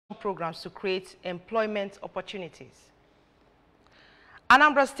programs to create employment opportunities.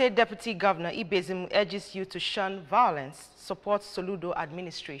 Anambra State Deputy Governor Ibezim urges you to shun violence, support Soludo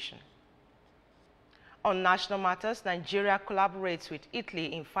administration. On national matters, Nigeria collaborates with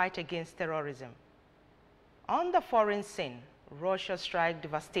Italy in fight against terrorism. On the foreign scene, Russia's strike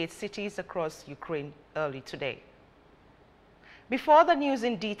devastates cities across Ukraine early today. Before the news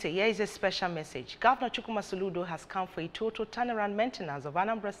in detail, here is a special message. Governor Chukwuma Soludo has come for a total turnaround maintenance of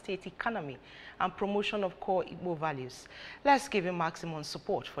Anambra State economy and promotion of core Igbo values. Let's give him maximum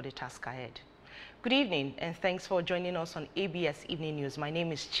support for the task ahead. Good evening and thanks for joining us on ABS Evening News. My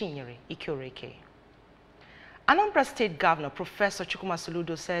name is Chinyere Ikioreke. Anambra State Governor Professor Chukwuma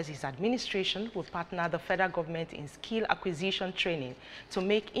Soludo says his administration will partner the federal government in skill acquisition training to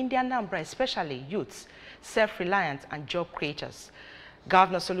make Indian Anambra, especially youths, self-reliant and job creators.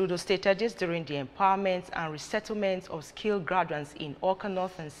 Governor Soludo stated this during the empowerment and resettlement of skilled graduates in Awka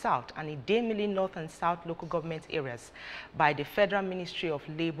North and South and Idemili North and South local government areas by the Federal Ministry of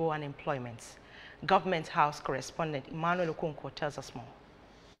Labor and Employment. Government House correspondent Emmanuel Okonkwo tells us more.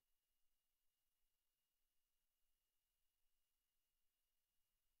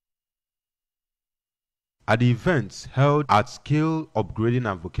 At the events held at Skill Upgrading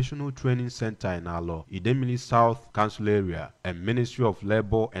and Vocational Training Center in Alo, Idemili South Council Area, and Ministry of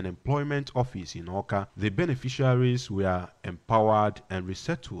Labor and Employment Office in Awka, the beneficiaries were empowered and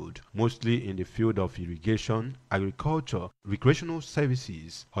resettled, mostly in the field of irrigation, agriculture, recreational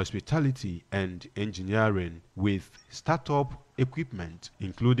services, hospitality, and engineering, with startup equipment,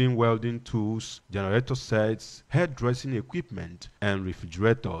 including welding tools, generator sets, hairdressing equipment, and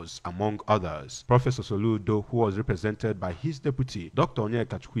refrigerators, among others. Professor Soludo, who was represented by his deputy, Dr.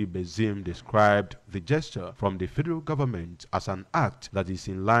 Onyeka Chukwuibezim, described the gesture from the federal government as an act that is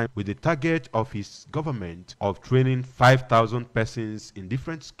in line with the target of his government of training 5,000 persons in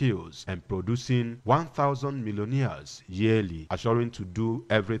different skills and producing 1,000 millionaires yearly, assuring to do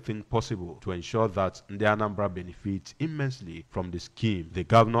everything possible to ensure that Ndi Anambra benefits immensely from the scheme. The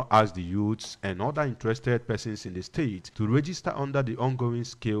governor asked the youths and other interested persons in the state to register under the ongoing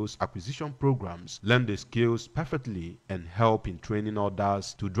skills acquisition programs, learn the skills perfectly, and help in training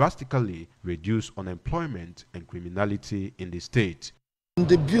others to drastically reduce unemployment and criminality in the state.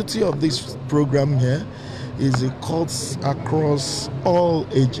 The beauty of this program here is it cuts across all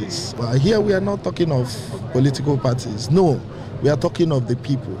ages. But here we are not talking of political parties. No, we are talking of the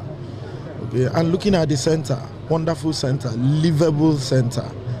people. Okay, and looking at the center, wonderful center, livable center,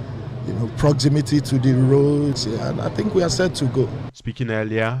 proximity to the roads, and I think we are set to go. Speaking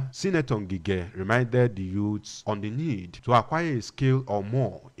earlier, Senator Ngige reminded the youths on the need to acquire a skill or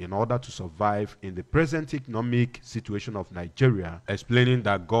more in order to survive in the present economic situation of Nigeria, explaining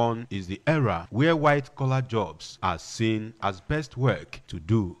that gone is the era where white-collar jobs are seen as best work to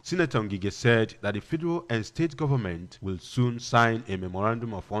do. Senator Ngige said that the federal and state government will soon sign a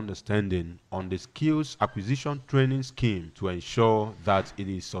memorandum of understanding on the skills acquisition training scheme to ensure that it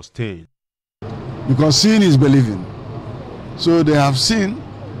is sustained. Because seeing is believing. So they have seen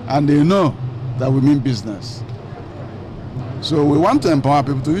and they know that we mean business. So we want to empower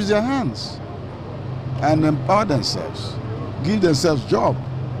people to use their hands and empower themselves, give themselves job,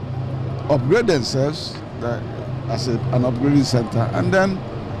 upgrade themselves as an upgrading center, and then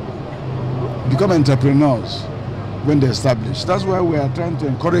become entrepreneurs when they establish. That's why we are trying to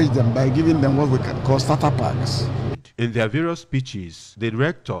encourage them by giving them what we can call starter packs. In their various speeches, the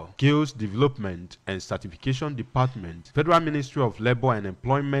Director, Skills Development and Certification Department, Federal Ministry of Labor and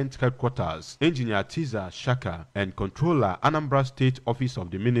Employment Headquarters, Engineer Tiza Shaka, and Controller, Anambra State Office of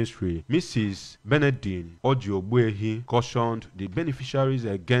the Ministry, Mrs. Benedine Ojiogbuehi, cautioned the beneficiaries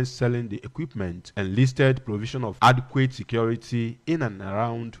against selling the equipment and listed provision of adequate security in and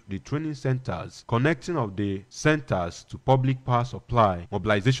around the training centers, connecting of the centers to public power supply,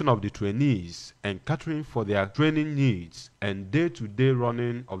 mobilization of the trainees, and catering for their training needs, and day-to-day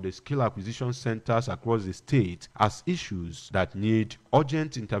running of the skill acquisition centers across the state as issues that need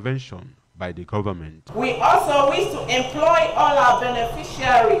urgent intervention by the government. We also wish to employ all our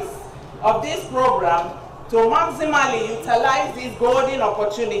beneficiaries of this program to maximally utilize this golden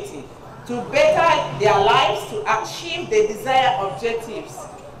opportunity to better their lives, to achieve the desired objectives.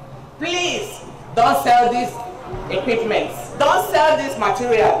 Please don't sell these equipment. Don't sell this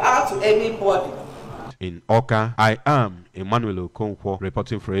material out to anybody. In Awka, I am Emmanuel Okonkwo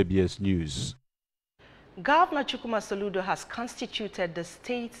reporting for ABS News. Governor Chukwuma Soludo has constituted the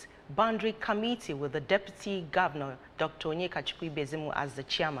State Boundary Committee with the Deputy Governor, Dr. Onyeka Chukwuibezim, as the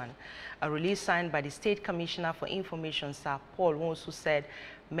chairman. A release signed by the State Commissioner for Information, Sir Paul Nwosu, said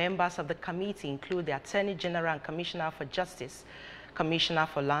members of the committee include the Attorney General and Commissioner for Justice, Commissioner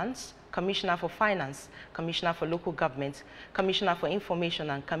for Lands, Commissioner for Finance, Commissioner for Local Government, Commissioner for Information,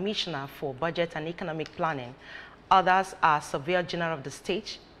 and Commissioner for Budget and Economic Planning. Others are Surveyor General of the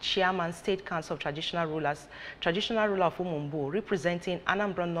State, Chairman, State Council of Traditional Rulers, Traditional Ruler of Umumbo, representing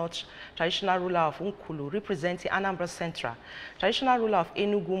Anambra North, Traditional Ruler of Unkulu, representing Anambra Central, Traditional Ruler of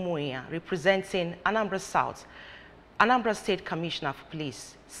Enugu Moya, representing Anambra South, Anambra State Commissioner for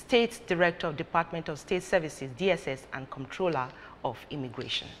Police, State Director of Department of State Services, DSS, and Comptroller of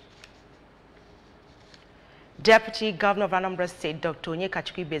Immigration. Deputy Governor of Anambra State, Dr.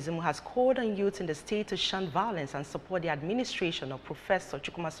 Onyekachukwu Ibezimu, has called on youth in the state to shun violence and support the administration of Professor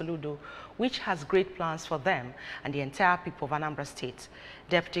Chukwuma Soludo, which has great plans for them and the entire people of Anambra State.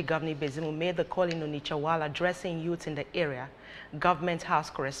 Deputy Governor Ibezimu made the call in Onitsha while addressing youth in the area. Government House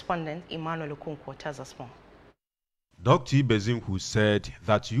correspondent Emmanuel Okonkwo tells us more. Dr. Ibezimu, who said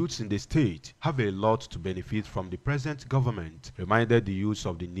that youths in the state have a lot to benefit from the present government, reminded the youths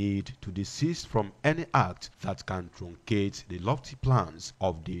of the need to desist from any act that can truncate the lofty plans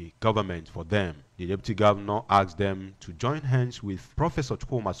of the government for them. The Deputy Governor asked them to join hands with Professor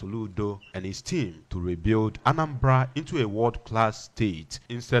Chukwuma Soludo and his team to rebuild Anambra into a world-class state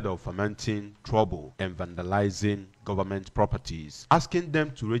instead of fomenting trouble and vandalizing government properties. Asking them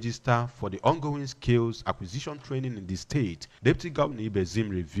to register for the ongoing skills acquisition training in the state, Deputy Governor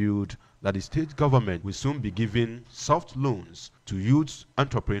Ibezimu revealed that the state government will soon be giving soft loans to youth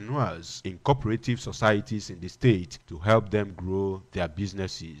entrepreneurs in cooperative societies in the state to help them grow their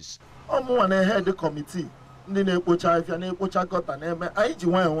businesses. Head the committee.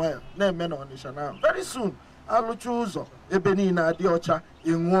 Very soon, I'll choose Ebenina Diocha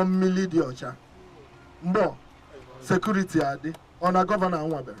in 1 million Diocha. More security on a governor.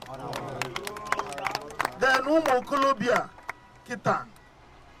 Then Umo Columbia Kitan.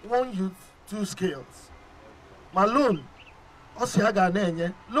 1 youth, 2 skills. Malone, Osiaga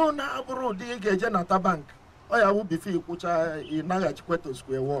Nenye, loan abro digage nata bank. Oya will be fee which in Nagachqueto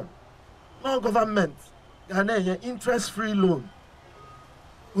Square 1. No government, Ghanaian interest-free loan.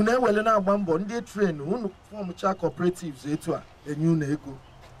 Unewelena Bambo, they train, who form cooperatives, etua, a new nego.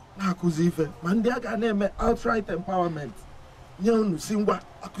 Nakuzife, Mandiaga name outright empowerment. Nyonu Singwa,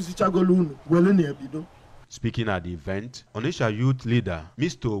 Akusichagolun, Welene Bido. Speaking at the event, Onitsha youth leader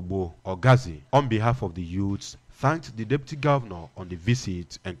Mr. Ogbo Ogazi, on behalf of the youths, thanked the Deputy Governor on the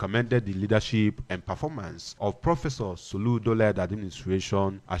visit and commended the leadership and performance of Professor Soludo-led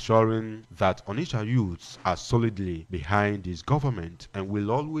administration, assuring that Onitsha youths are solidly behind his government and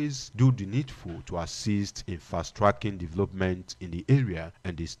will always do the needful to assist in fast-tracking development in the area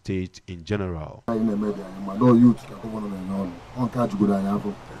and the state in general.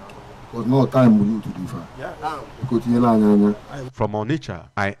 Because no time will you to differ. From Onitsha,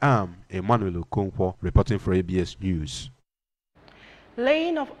 I am Emmanuel Okonkwo reporting for ABS News.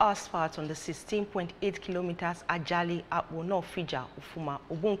 Laying of asphalt on the 16.8 kilometers Ajali-Akwono-Fija-Ufuma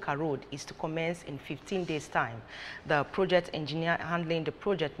Ubunka Road is to commence in 15 days' time. The project engineer handling the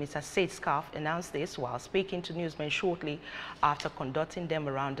project, Mr. Said Scarf, announced this while speaking to newsmen shortly after conducting them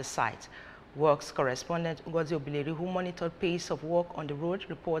around the site. Works correspondent Ngozi Obileri, who monitored pace of work on the road,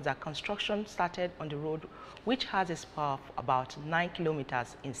 reports that construction started on the road, which has a span of about 9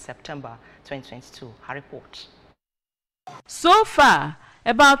 kilometers in September 2022. Her report. So far,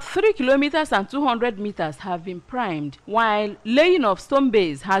 about 3 kilometers and 200 meters have been primed, while laying of stone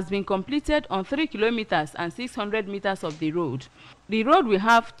base has been completed on 3 kilometers and 600 meters of the road. The road will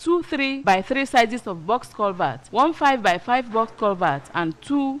have 2 3x3 sizes of box culverts, 1 5x5 box culverts, and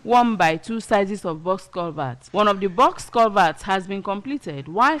 2 1x2 sizes of box culverts. One of the box culverts has been completed,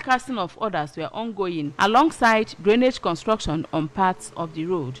 while casting of others were ongoing alongside drainage construction on parts of the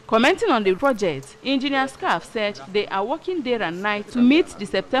road. Commenting on the project, Engineer Scarf said they are working day and night to meet the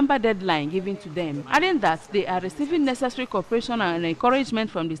September deadline given to them, adding that they are receiving necessary cooperation and encouragement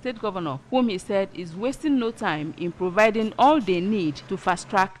from the state governor, whom he said is wasting no time in providing all they need to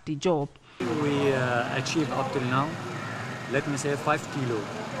fast-track the job. We achieved up till now, let me say 5 kilo.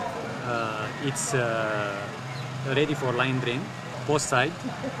 It's ready for line drain, both sides,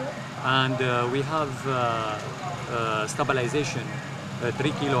 and we have stabilization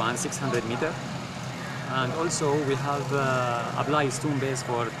 3 kilo and 600 meter. And also we have applied stone base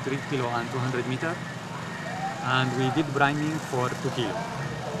for 3 kilo and 200 meter. And we did priming for 2 kilo.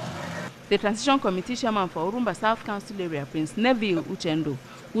 The Transition Committee Chairman for Orumba South Council Area, Prince Neville Uchendo,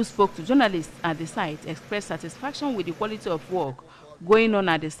 who spoke to journalists at the site, expressed satisfaction with the quality of work going on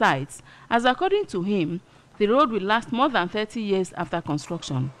at the sites, as according to him, the road will last more than 30 years after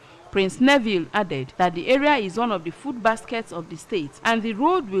construction. Prince Neville added that the area is one of the food baskets of the state, and the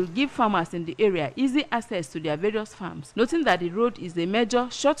road will give farmers in the area easy access to their various farms, noting that the road is a major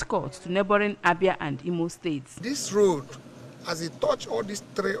shortcut to neighboring Abia and Imo states. This road, as it touches all these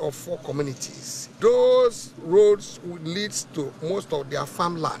 3 or 4 communities, those roads lead to most of their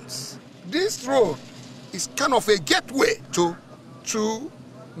farmlands. This road is kind of a gateway to 2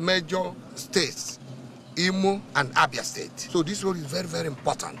 major states, Imo and Abia State. So this road is very, very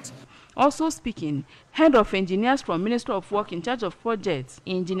important. Also speaking, head of engineers from Ministry of Work in charge of projects,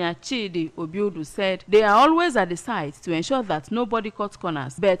 Engineer Chidi Obiodu, said they are always at the site to ensure that nobody cuts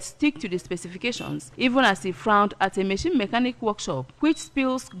corners, but stick to the specifications, even as he frowned at a machine mechanic workshop which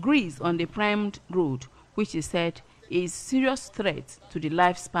spills grease on the primed road, which he said is serious threat to the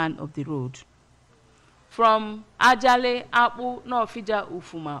lifespan of the road. From Ajale Apu Nofija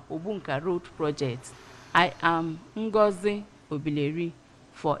Ufuma Obunka Road Project, I am Ngozi Obileri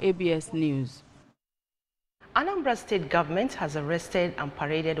for ABS News. Anambra State government has arrested and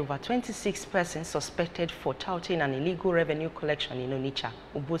paraded over 26 persons suspected for touting an illegal revenue collection in Onitsha,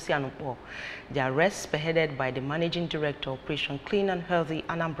 Obosi and Nkpor. The arrest, spearheaded by the Managing Director, Operation Clean and Healthy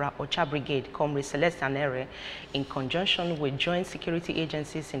Anambra Ocha Brigade, Comrade Celestian Ere, in conjunction with joint security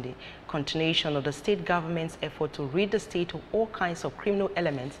agencies in the continuation of the state government's effort to rid the state of all kinds of criminal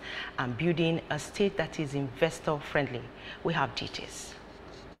elements and building a state that is investor-friendly. We have details.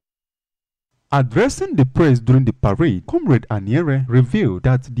 Addressing the press during the parade, Comrade Aniere revealed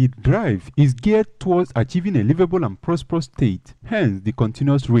that the drive is geared towards achieving a livable and prosperous state, hence the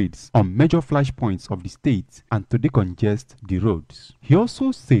continuous raids on major flashpoints of the state and to decongest the roads. He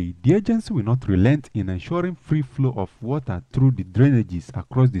also said the agency will not relent in ensuring free flow of water through the drainages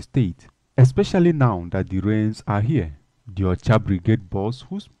across the state, especially now that the rains are here. The Ocha Brigade boss,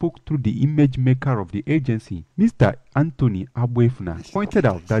 who spoke through the image maker of the agency, Mr. Anthony Abuefuna, pointed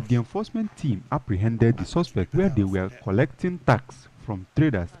out that the enforcement team apprehended the suspect where they were collecting tax from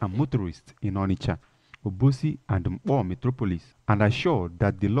traders and motorists in Onitsha, Obosi and Nkpor metropolis, and assured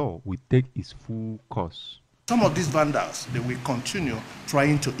that the law will take its full course. Some of these vandals, they will continue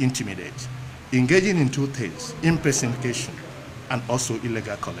trying to intimidate, engaging in 2 things, impersonation and also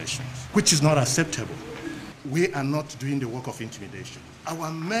illegal collections, which is not acceptable. We are not doing the work of intimidation.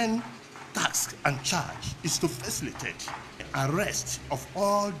 Our main task and charge is to facilitate arrest of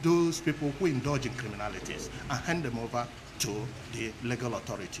all those people who indulge in criminalities and hand them over to the legal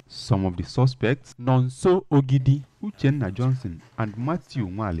authority. Some of the suspects, Nonso Ogidi, Uchenna Johnson, and Matthew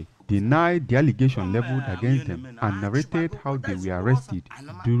Mwale, denied the allegation leveled against them and narrated how they were arrested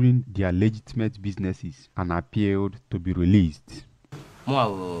during their legitimate businesses and appealed to be released.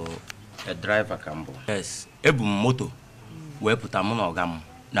 A driver cambo. Yes, ebu moto we puta mo na ogam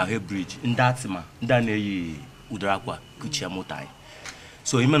na he bridge ndatima nda na yi udarakwa kuchia motai.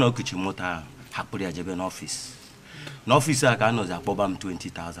 So ime na kuchi mota hapuri ajebe na office. Na office aka no za kpoba m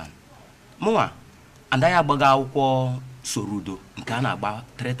 20,000. Mwa anda ya gbaga akwụkwọ sorudo nke a na-agba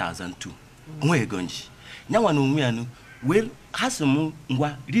 3,002. Nwe egonji. Nyanwa na onwe anu we hasimu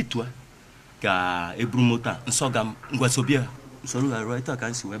ngwa ritua ka eburu mota nsogam ngwa sobia. So right I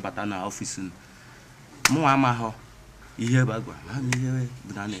can see where batana office mo amaho ihe bagwa ma mi ihe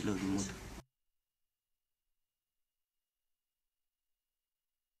banana lo moto.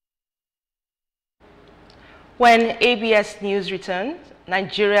 When ABS News returns,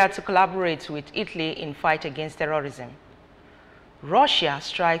 Nigeria to collaborate with Italy in fight against terrorism. Russia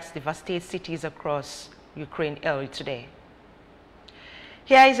strikes devastate cities across Ukraine early today.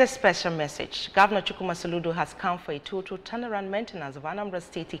 Here is a special message. Governor Chukwuma Soludo has come for a total turnaround maintenance of Anambra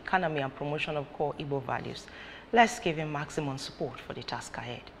State economy and promotion of core Igbo values. Let's give him maximum support for the task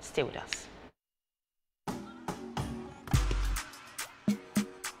ahead. Stay with us.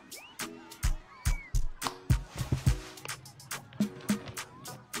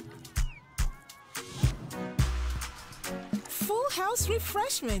 House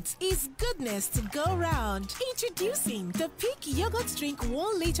refreshment is goodness to go round. Introducing the Peak Yogurt Drink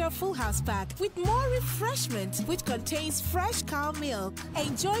 1 liter Full House pack with more refreshment, which contains fresh cow milk.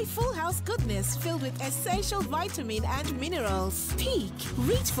 Enjoy Full House goodness filled with essential vitamin and minerals. Peak,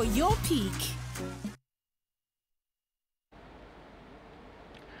 reach for your peak.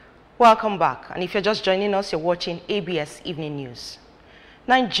 Welcome back, and if you're just joining us, you're watching ABS Evening News.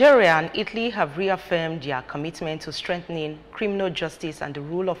 Nigeria and Italy have reaffirmed their commitment to strengthening criminal justice and the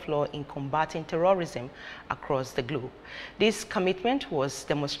rule of law in combating terrorism across the globe. This commitment was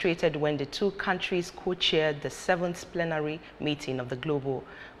demonstrated when the 2 countries co-chaired the 7th plenary meeting of the Global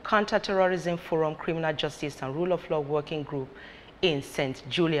Counter-Terrorism Forum Criminal Justice and Rule of Law Working Group in St.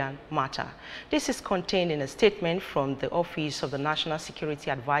 Julian matter. This is contained in a statement from the Office of the National Security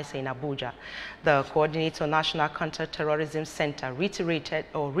Advisor in Abuja. The Coordinator National Counter-Terrorism Center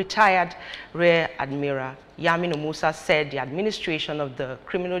retired Rear Admiral Yaminu Musa said the administration of the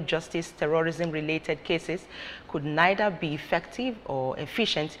criminal justice terrorism-related cases could neither be effective or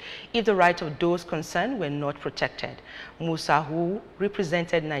efficient if the rights of those concerned were not protected. Musa, who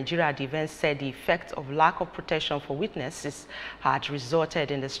represented Nigeria at the event, said the effect of lack of protection for witnesses had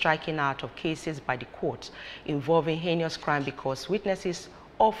resulted in the striking out of cases by the court involving heinous crime because witnesses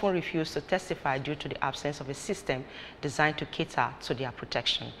often refuse to testify due to the absence of a system designed to cater to their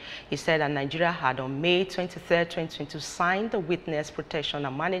protection. He said that Nigeria had on May 23, 2022 signed the Witness Protection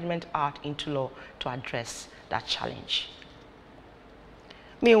and Management Act into law to address that challenge.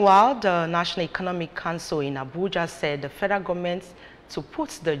 Meanwhile, the National Economic Council in Abuja said the federal government to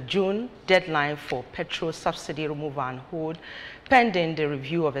put the June deadline for petrol subsidy removal on hold pending the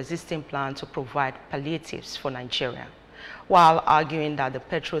review of existing plans to provide palliatives for Nigeria. While arguing that the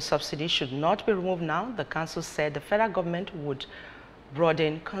petrol subsidy should not be removed now, the council said the federal government would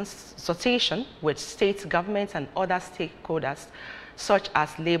broaden consultation with state governments and other stakeholders such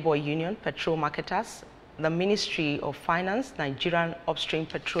as labor union, petrol marketers, the Ministry of Finance, Nigerian Upstream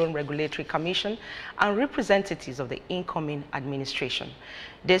Petroleum Regulatory Commission, and representatives of the incoming administration.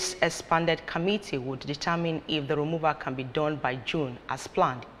 This expanded committee would determine if the removal can be done by June as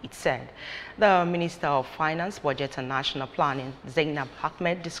planned, it said. The Minister of Finance, Budget and National Planning, Zainab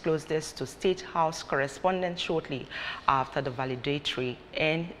Ahmed, disclosed this to State House correspondents shortly after the validatory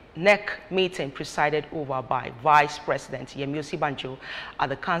NEC meeting presided over by Vice President Yemi Osinbajo at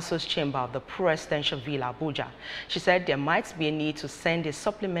the Council's chamber of the Presidential Villa, Abuja. She said there might be a need to send a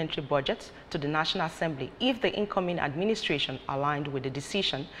supplementary budget to the National Assembly if the incoming administration aligned with the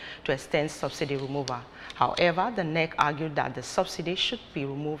decision to extend subsidy removal. However, the NEC argued that the subsidy should be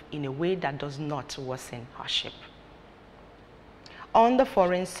removed in a way that does not worsen hardship. On the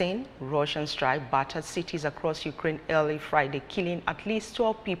foreign scene, Russian strike battered cities across Ukraine early Friday, killing at least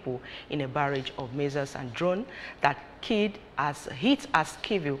 12 people in a barrage of missiles and drones that hit as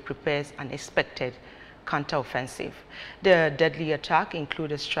Kyiv prepares an expected counteroffensive. The deadly attack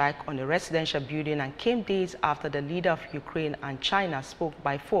included a strike on a residential building and came days after the leader of Ukraine and China spoke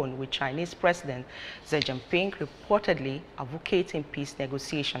by phone with Chinese President Xi Jinping, reportedly advocating peace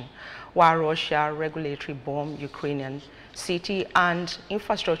negotiation. While Russia regularly bombed Ukrainian city and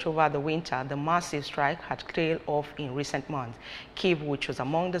infrastructure over the winter, the massive strike had trailed off in recent months. Kyiv, which was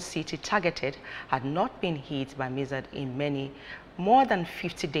among the cities targeted, had not been hit by missiles in more than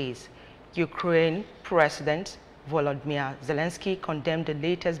 50 days. Ukraine President Volodymyr Zelensky condemned the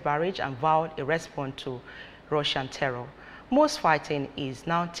latest barrage and vowed a response to Russian terror. Most fighting is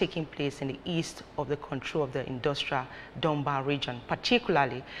now taking place in the east of the control of the industrial Donbas region,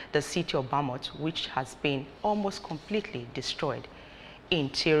 particularly the city of Bakhmut, which has been almost completely destroyed.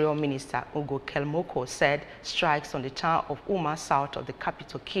 Interior Minister Ugo Kelmoko said strikes on the town of Umar, south of the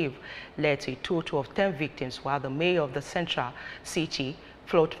capital Kyiv, led to a total of 10 victims, while the mayor of the central city,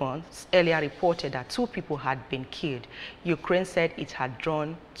 Flotmon, earlier reported that 2 people had been killed. Ukraine said it had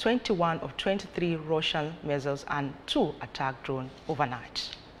drawn 21 of 23 Russian missiles and 2 attack drones overnight.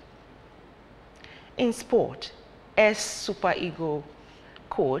 In sport, ex-Super Eagles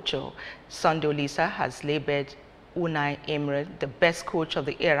coach Sunday Olisah has labeled Unai Emery the best coach of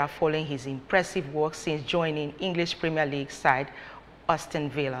the era following his impressive work since joining English Premier League side Aston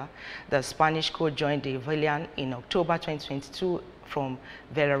Villa. The Spanish coach joined the Villarreal in October 2022 from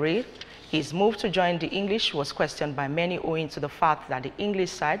Villarreal. His move to join the English was questioned by many owing to the fact that the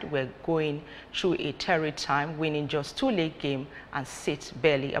English side were going through a torrid time, winning just 2 league games and sit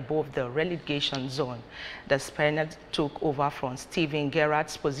barely above the relegation zone. The Spaniard took over from Steven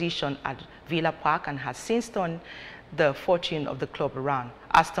Gerrard's position at Villa Park and has since turned the fortune of the club around.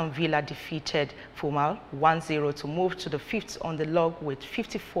 Aston Villa defeated Fulham 1-0 to move to the 5th on the log with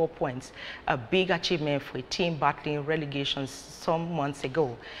 54 points, a big achievement for a team battling relegation some months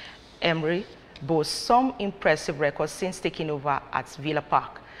ago. Emery boasts some impressive records since taking over at Villa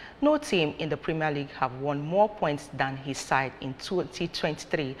Park. No team in the Premier League have won more points than his side in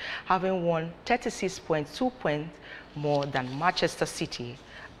 2023, having won 36 points, 2 points more than Manchester City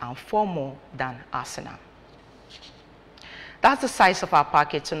and 4 more than Arsenal. That's the size of our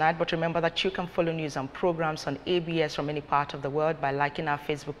package tonight, but remember that you can follow news and programs on ABS from any part of the world by liking our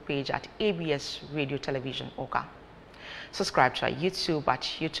Facebook page at ABS Radio Television Oka. Subscribe to our YouTube at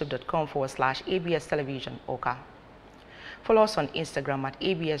youtube.com/ABS Television Oka. Follow us on Instagram at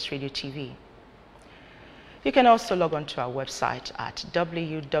ABS Radio TV. You can also log on to our website at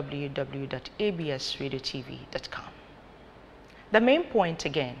www.absradiotv.com. The main point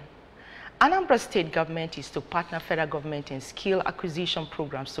again, Anambra State government is to partner federal government in skill acquisition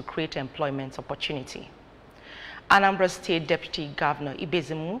programs to create employment opportunity. Anambra State Deputy Governor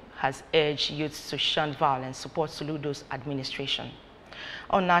Ibezimu has urged youths to shun violence, support Soludo's administration.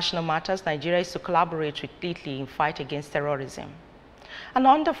 On national matters, Nigeria is to collaborate with Italy in fight against terrorism. And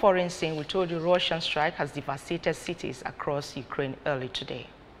on the foreign scene, we told you Russian strike has devastated cities across Ukraine early today.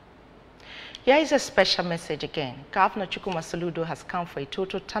 Here is a special message again. Governor Chukwuma Soludo has come for a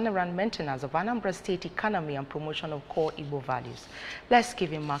total turnaround maintenance of Anambra State economy and promotion of core Igbo values. Let's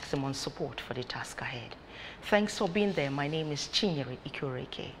give him maximum support for the task ahead. Thanks for being there. My name is Chinyere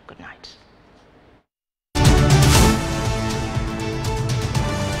Ikureke. Good night.